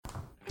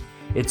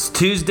It's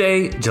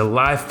Tuesday,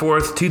 July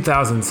 4th,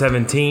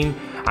 2017.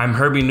 I'm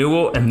Herbie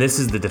Newell, and this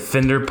is the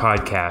Defender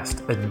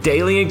Podcast, a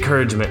daily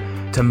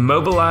encouragement to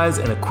mobilize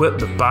and equip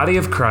the body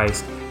of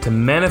Christ to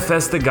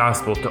manifest the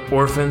gospel to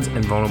orphans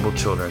and vulnerable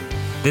children.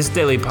 This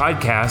daily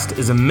podcast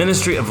is a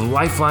ministry of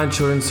Lifeline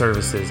Children's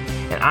Services,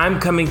 and I'm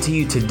coming to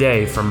you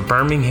today from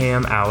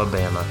Birmingham,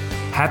 Alabama.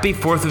 Happy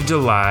 4th of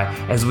July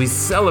as we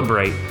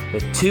celebrate the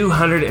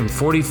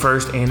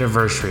 241st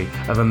anniversary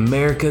of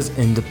America's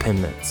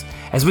independence.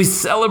 As we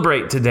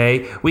celebrate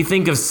today, we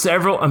think of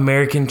several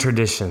American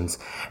traditions,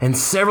 and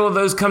several of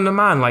those come to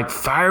mind, like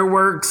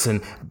fireworks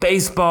and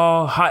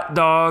baseball, hot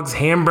dogs,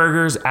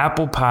 hamburgers,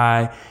 apple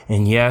pie,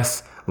 and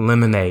yes,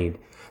 lemonade.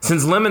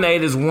 Since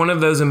lemonade is one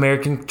of those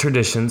American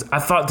traditions, I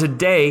thought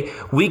today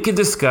we could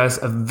discuss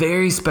a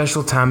very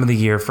special time of the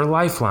year for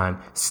Lifeline,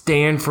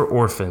 Stand for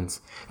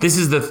Orphans. This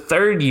is the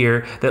third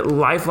year that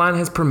Lifeline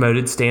has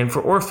promoted Stand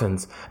for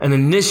Orphans, an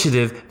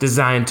initiative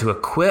designed to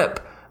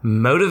equip,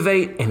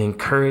 motivate, and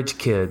encourage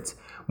kids.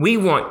 We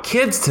want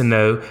kids to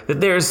know that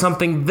there is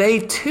something they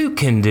too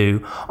can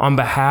do on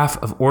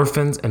behalf of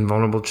orphans and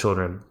vulnerable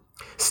children.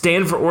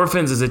 Stand for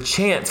Orphans is a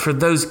chance for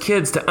those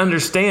kids to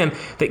understand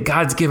that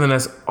God's given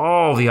us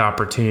all the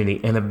opportunity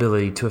and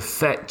ability to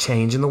affect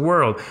change in the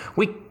world.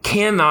 We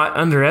cannot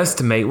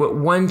underestimate what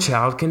one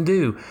child can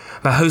do.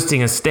 By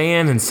hosting a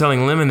stand and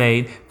selling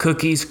lemonade,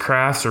 cookies,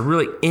 crafts, or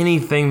really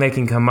anything they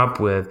can come up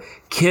with,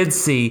 kids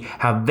see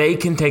how they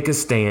can take a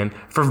stand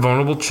for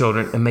vulnerable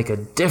children and make a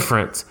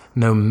difference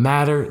no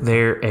matter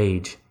their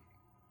age.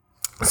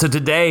 So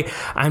today,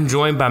 I'm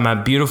joined by my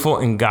beautiful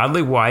and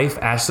godly wife,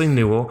 Ashley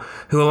Newell,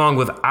 who along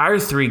with our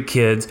three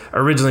kids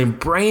originally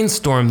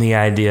brainstormed the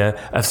idea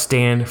of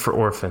Stand for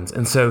Orphans.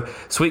 And so,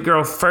 sweet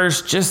girl,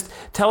 first, just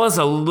tell us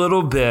a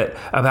little bit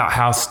about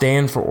how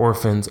Stand for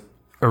Orphans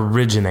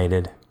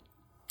originated.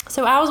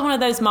 So I was one of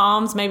those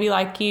moms, maybe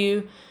like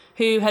you,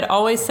 who had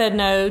always said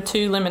no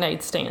to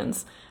lemonade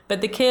stands.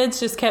 But the kids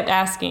just kept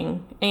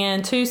asking.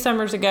 And 2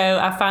 summers ago,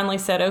 I finally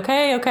said,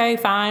 okay,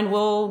 fine,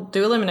 we'll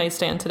do a lemonade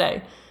stand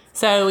today.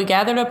 So we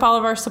gathered up all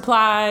of our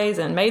supplies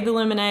and made the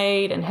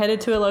lemonade and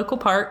headed to a local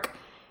park.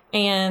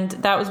 And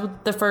that was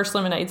the first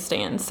lemonade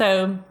stand.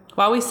 So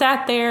while we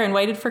sat there and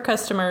waited for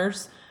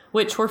customers,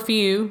 which were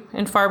few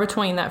and far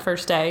between that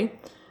first day,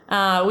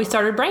 we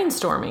started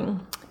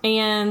brainstorming.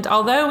 And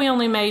although we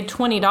only made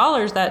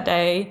 $20 that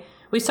day,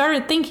 we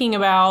started thinking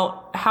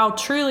about how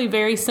truly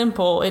very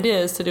simple it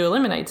is to do a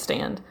lemonade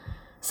stand.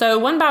 So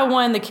one by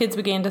one, the kids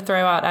began to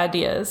throw out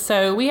ideas.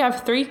 So we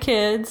have 3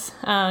 kids.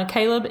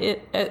 Caleb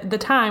at the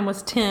time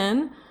was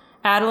 10,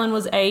 Adeline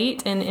was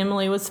 8, and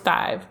Emily was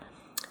 5.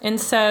 And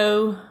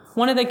so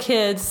one of the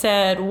kids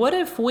said, what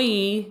if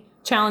we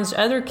challenged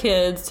other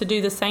kids to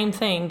do the same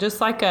thing,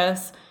 just like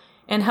us,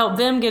 and help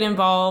them get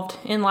involved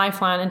in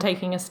Lifeline and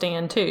taking a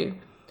stand too?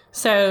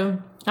 So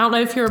I don't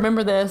know if you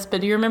remember this, but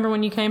do you remember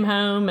when you came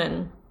home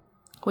and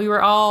we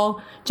were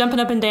all jumping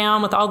up and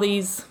down with all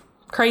these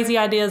crazy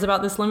ideas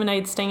about this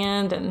lemonade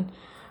stand, and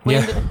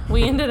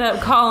we ended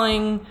up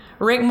calling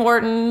Rick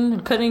Morton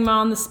and putting him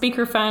on the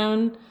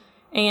speakerphone,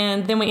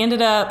 and then we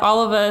ended up,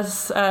 all of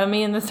us,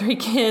 me and the 3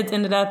 kids,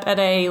 ended up at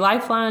a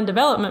Lifeline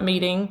development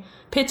meeting,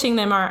 pitching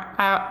them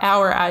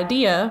our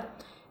idea,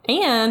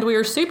 and we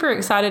were super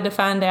excited to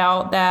find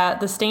out that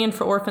the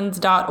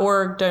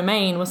standfororphans.org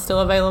domain was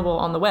still available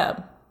on the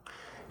web.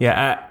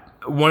 Yeah,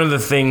 one of the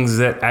things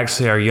that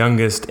actually our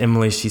youngest,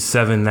 Emily, she's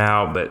 7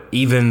 now, but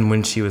even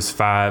when she was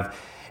 5,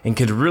 and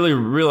could really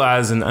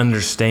realize and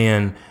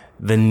understand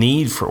the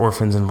need for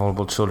orphans and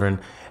vulnerable children,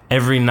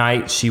 every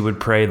night she would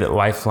pray that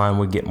Lifeline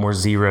would get more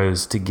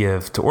zeros to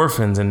give to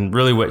orphans. And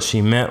really what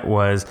she meant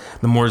was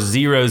the more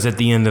zeros at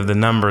the end of the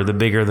number, the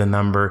bigger the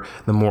number,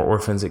 the more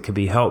orphans it could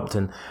be helped.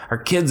 And our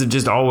kids have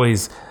just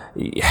always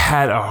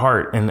had a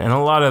heart. And a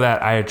lot of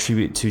that I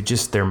attribute to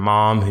just their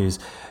mom, who's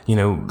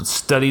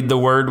studied the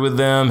word with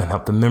them and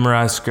helped them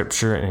memorize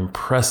scripture and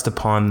impressed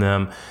upon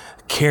them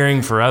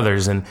caring for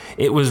others. And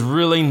it was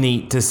really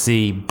neat to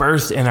see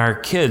birthed in our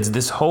kids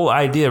this whole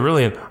idea,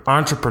 really an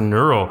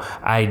entrepreneurial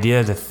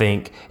idea, to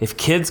think if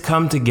kids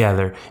come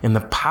together in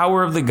the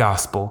power of the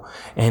gospel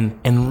and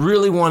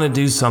really want to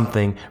do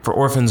something for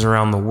orphans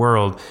around the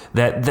world,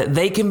 that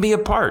they can be a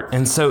part.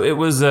 And so it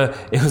was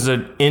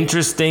an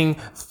interesting,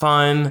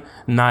 fun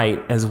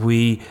night as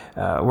we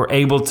were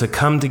able to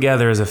come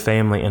together as a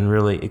family and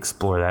really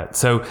explore that.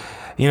 So,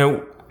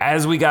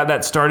 as we got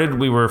that started,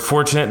 we were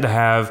fortunate to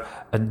have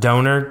a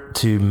donor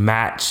to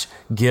match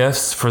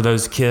gifts for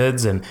those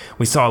kids, and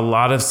we saw a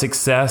lot of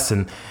success,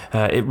 and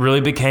it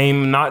really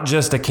became not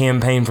just a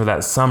campaign for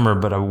that summer,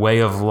 but a way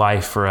of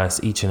life for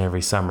us each and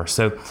every summer.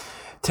 So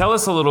tell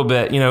us a little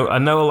bit. I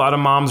know a lot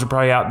of moms are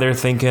probably out there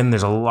thinking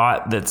there's a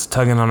lot that's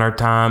tugging on our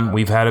time.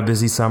 We've had a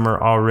busy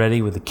summer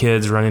already with the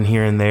kids running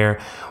here and there.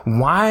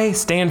 Why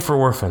Stand for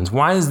Orphans?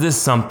 Why is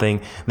this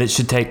something that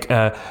should take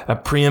a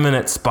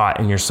preeminent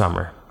spot in your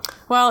summer?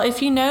 Well,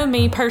 if you know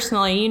me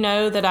personally, you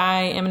know that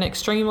I am an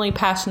extremely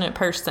passionate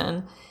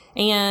person.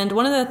 And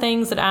one of the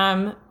things that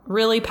I'm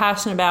really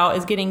passionate about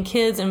is getting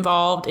kids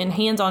involved in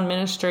hands-on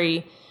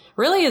ministry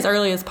really as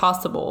early as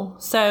possible.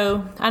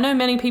 So I know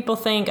many people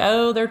think,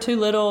 oh, they're too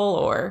little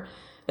or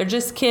they're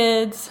just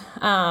kids,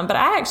 but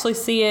I actually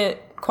see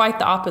it quite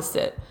the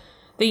opposite.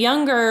 The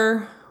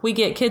younger we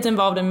get kids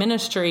involved in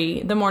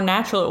ministry, the more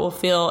natural it will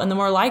feel and the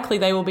more likely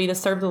they will be to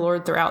serve the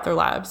Lord throughout their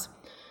lives.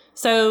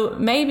 So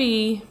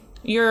maybe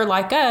you're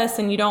like us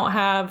and you don't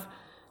have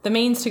the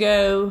means to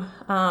go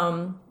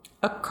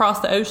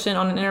across the ocean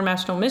on an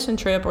international mission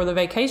trip or the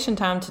vacation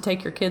time to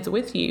take your kids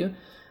with you.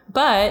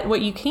 But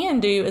what you can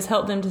do is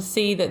help them to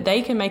see that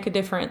they can make a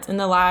difference in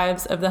the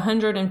lives of the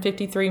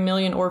 153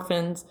 million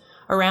orphans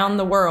around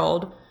the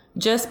world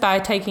just by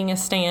taking a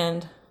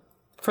stand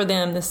for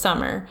them this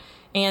summer.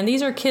 And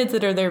these are kids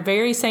that are their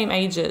very same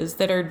ages,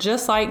 that are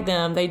just like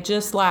them. They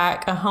just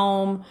lack a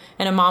home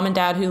and a mom and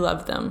dad who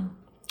love them.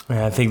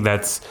 Yeah, I think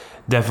that's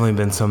definitely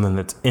been something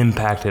that's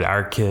impacted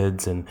our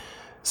kids. And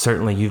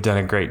certainly you've done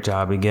a great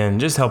job, again,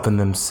 just helping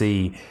them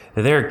see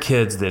that there are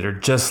kids that are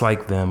just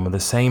like them with the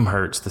same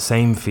hurts, the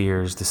same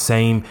fears, the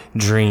same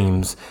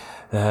dreams,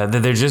 that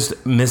they're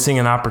just missing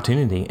an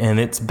opportunity. And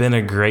it's been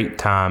a great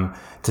time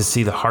to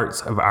see the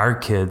hearts of our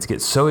kids get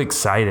so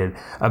excited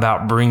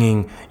about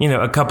bringing,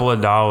 a couple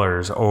of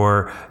dollars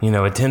or, a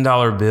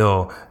 $10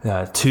 bill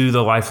to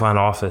the Lifeline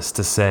office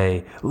to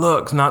say,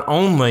 look, not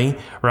only,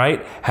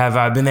 right, have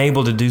I been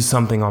able to do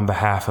something on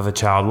behalf of a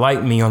child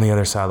like me on the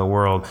other side of the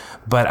world,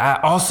 but I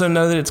also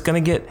know that it's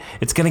going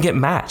to get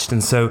matched.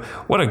 And so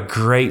what a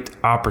great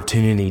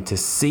opportunity to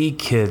see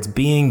kids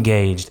be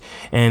engaged.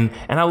 And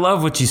I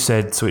love what you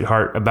said,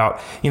 sweetheart,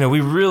 about,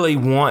 we really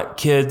want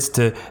kids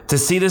to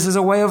see this as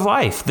a way of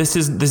life. This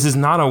is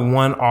not a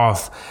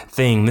one-off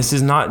thing. This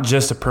is not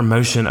just a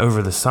promotion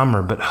over the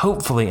summer, but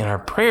hopefully, and our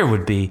prayer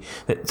would be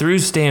that through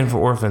Stand for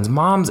Orphans,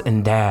 moms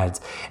and dads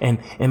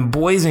and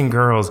boys and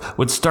girls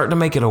would start to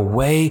make it a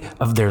way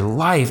of their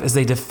life as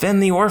they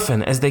defend the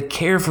orphan, as they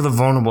care for the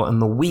vulnerable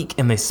and the weak,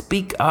 and they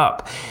speak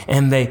up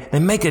and they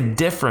make a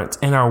difference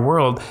in our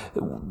world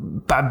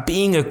by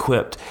being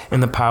equipped in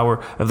the power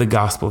of the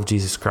gospel of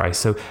Jesus Christ.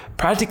 So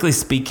practically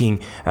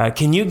speaking,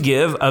 can you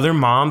give other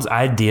moms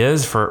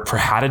ideas for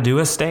how to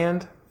do a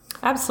stand?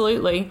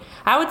 Absolutely.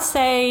 I would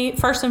say,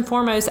 first and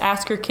foremost,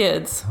 ask your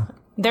kids.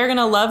 They're going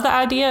to love the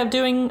idea of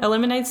doing a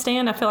lemonade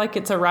stand. I feel like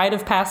it's a rite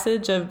of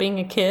passage of being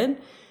a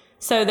kid.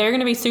 So they're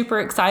going to be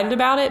super excited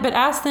about it, but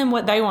ask them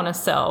what they want to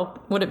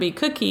sell. Would it be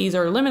cookies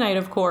or lemonade,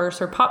 of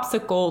course, or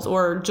popsicles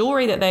or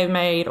jewelry that they've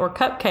made or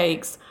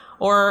cupcakes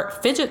or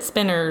fidget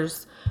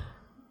spinners,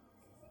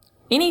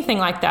 anything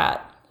like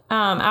that.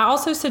 I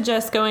also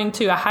suggest going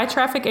to a high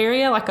traffic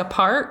area like a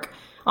park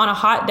on a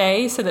hot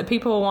day so that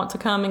people will want to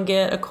come and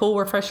get a cool,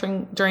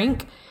 refreshing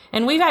drink.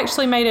 And we've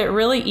actually made it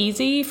really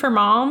easy for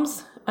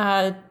moms.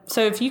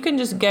 So if you can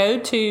just go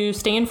to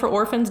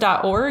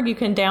standfororphans.org, you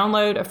can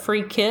download a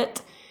free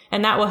kit,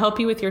 and that will help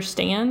you with your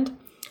stand.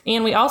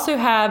 And we also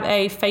have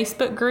a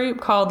Facebook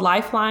group called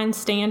Lifeline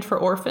Stand for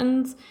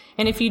Orphans.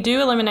 And if you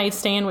do a lemonade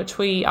stand, which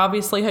we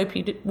obviously hope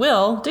you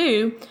will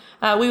do,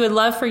 we would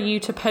love for you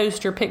to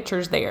post your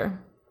pictures there.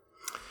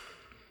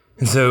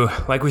 And so,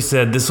 like we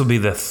said, this will be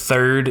the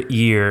third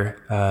year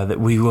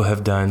that we will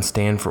have done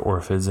Stand for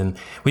Orphans. And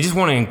we just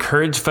want to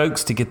encourage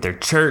folks to get their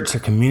church,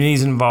 their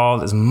communities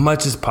involved as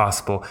much as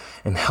possible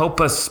and help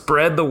us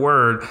spread the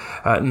word,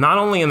 not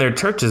only in their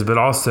churches, but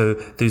also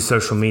through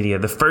social media.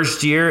 The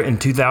first year in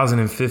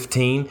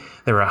 2015,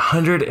 there were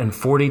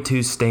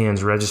 142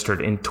 stands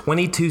registered in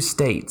 22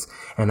 states,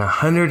 and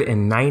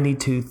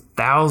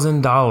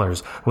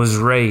 $192,000 was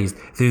raised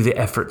through the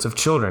efforts of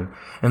children.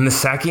 And the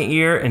second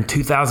year, in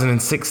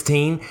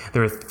 2016,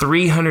 there were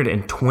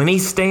 320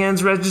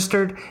 stands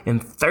registered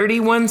in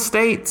 31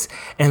 states,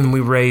 and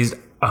we raised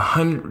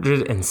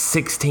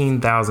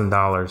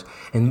 $116,000.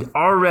 And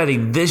already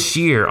this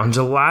year, on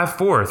July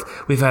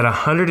 4th, we've had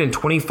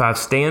 125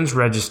 stands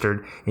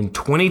registered in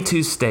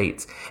 22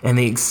 states. And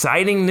the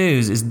exciting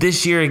news is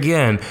this year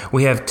again,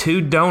 we have 2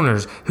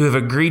 donors who have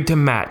agreed to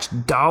match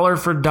dollar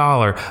for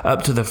dollar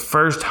up to the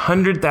first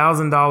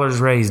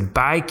 $100,000 raised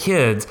by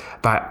kids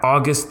by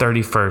August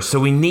 31st. So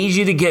we need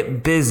you to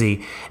get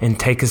busy and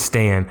take a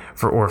stand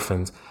for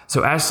orphans.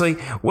 So Ashley,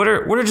 what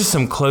are just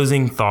some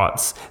closing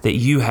thoughts that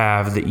you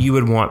have that you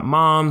would want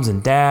moms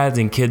and dads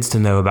and kids to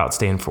know about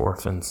Stand for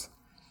Orphans?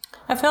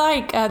 I feel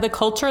like the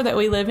culture that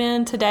we live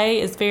in today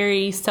is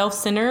very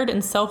self-centered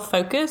and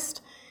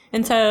self-focused.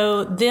 And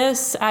so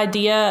this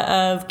idea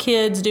of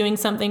kids doing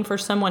something for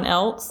someone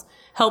else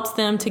helps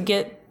them to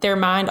get their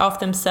mind off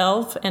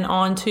themselves and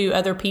onto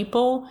other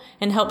people,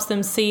 and helps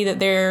them see that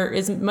there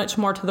is much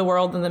more to the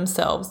world than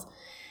themselves.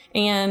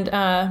 And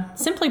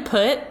simply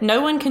put, no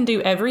one can do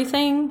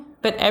everything,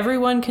 but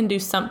everyone can do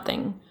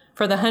something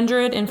for the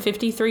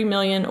 153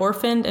 million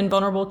orphaned and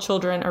vulnerable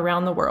children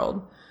around the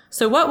world.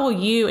 So what will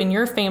you and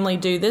your family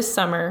do this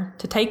summer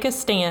to take a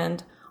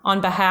stand on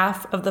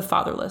behalf of the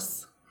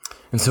fatherless?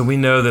 And so we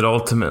know that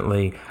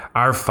ultimately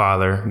Our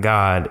Father,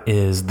 God,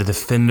 is the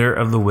defender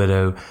of the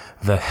widow,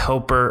 the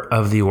helper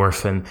of the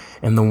orphan,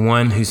 and the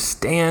one who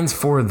stands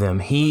for them.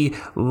 He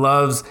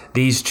loves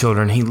these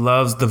children. He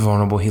loves the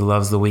vulnerable. He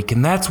loves the weak.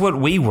 And that's what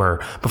we were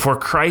before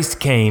Christ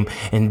came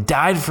and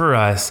died for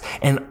us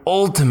and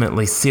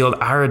ultimately sealed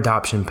our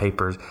adoption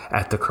papers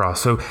at the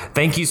cross. So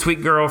thank you,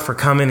 sweet girl, for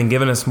coming and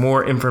giving us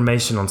more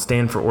information on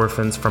Stand for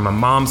Orphans from a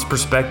mom's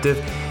perspective.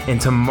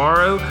 And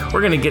tomorrow, we're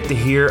going to get to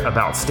hear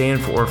about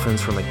Stand for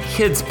Orphans from a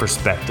kid's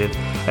perspective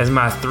as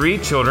my 3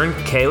 children,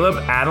 Caleb,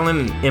 Adeline,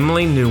 and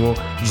Emily Newell,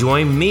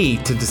 join me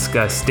to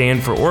discuss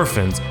Stand for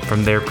Orphans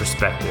from their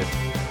perspective.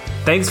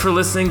 Thanks for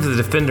listening to the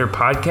Defender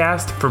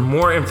Podcast. For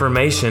more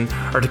information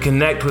or to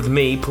connect with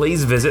me,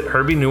 please visit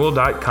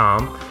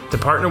herbienewell.com. To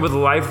partner with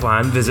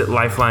Lifeline, visit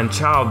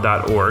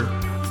lifelinechild.org.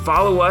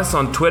 Follow us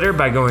on Twitter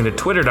by going to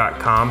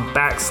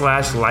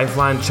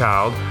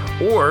twitter.com/lifelinechild,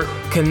 or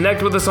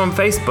connect with us on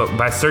Facebook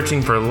by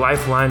searching for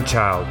Lifeline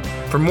Child.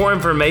 For more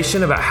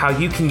information about how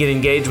you can get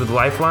engaged with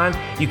Lifeline,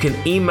 you can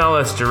email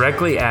us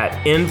directly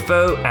at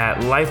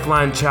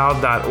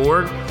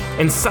info@lifelinechild.org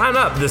and sign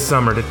up this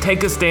summer to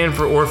take a stand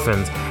for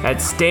orphans at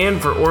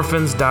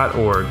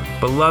standfororphans.org.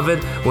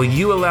 Beloved, will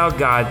you allow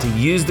God to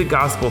use the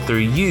gospel through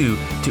you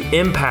to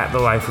impact the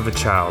life of a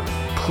child?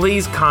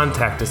 Please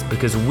contact us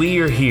because we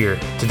are here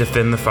to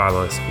defend the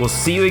fatherless. We'll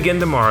see you again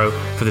tomorrow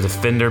for the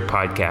Defender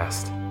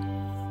Podcast.